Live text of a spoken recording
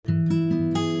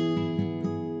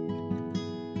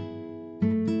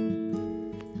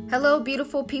Hello,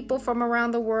 beautiful people from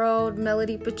around the world.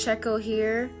 Melody Pacheco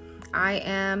here. I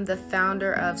am the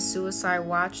founder of Suicide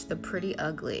Watch, The Pretty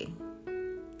Ugly.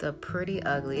 The Pretty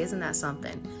Ugly, isn't that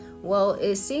something? Well,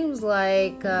 it seems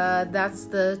like that's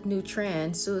the new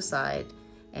trend, suicide.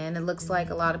 And it looks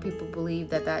like a lot of people believe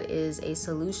that that is a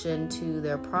solution to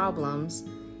their problems,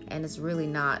 and it's really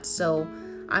not. So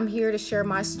I'm here to share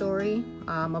my story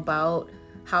about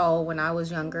how when I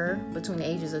was younger, between the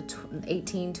ages of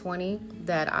 18, 20,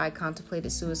 that I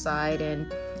contemplated suicide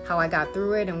and how I got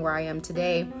through it and where I am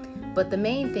today. But the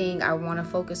main thing I want to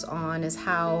focus on is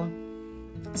how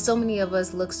so many of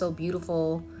us look so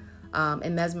beautiful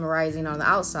and mesmerizing on the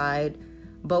outside,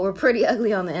 but we're pretty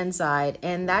ugly on the inside.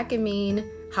 And that can mean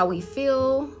how we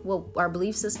feel, what our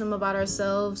belief system about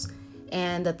ourselves,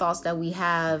 and the thoughts that we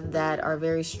have that are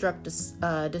very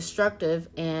destructive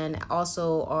and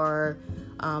also are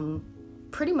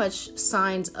pretty much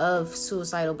signs of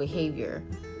suicidal behavior.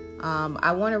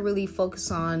 I want to really focus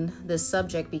on this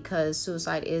subject because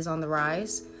suicide is on the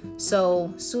rise.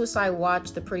 So Suicide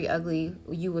Watch, The Pretty Ugly,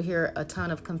 you will hear a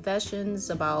ton of confessions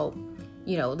about,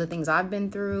 the things I've been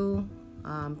through,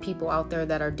 people out there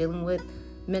that are dealing with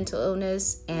mental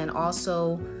illness, and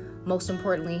also, most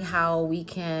importantly, how we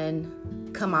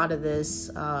can come out of this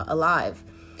alive.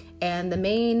 And the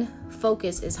main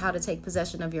focus is how to take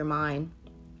possession of your mind.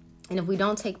 And if we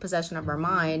don't take possession of our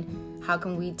mind, how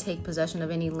can we take possession of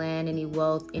any land, any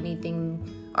wealth,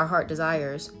 anything our heart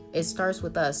desires? It starts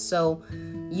with us. So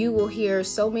you will hear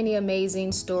so many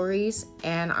amazing stories,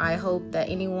 and I hope that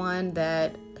anyone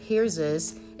that hears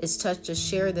this is touched to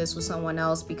share this with someone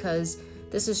else, because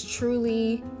this is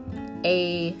truly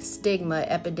a stigma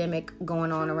epidemic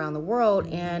going on around the world,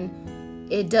 and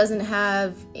it doesn't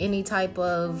have any type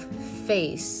of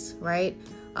face, right?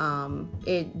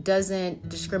 It doesn't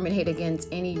discriminate against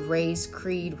any race,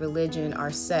 creed, religion,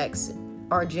 or sex,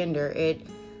 or gender. It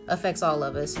affects all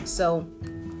of us. So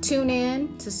tune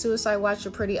in to Suicide Watch,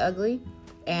 The Pretty Ugly,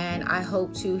 and I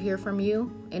hope to hear from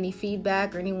you. Any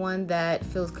feedback or anyone that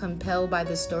feels compelled by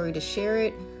this story to share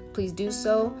it, please do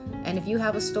so. And if you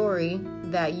have a story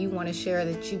that you want to share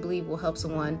that you believe will help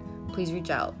someone, please reach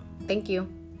out. Thank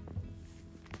you.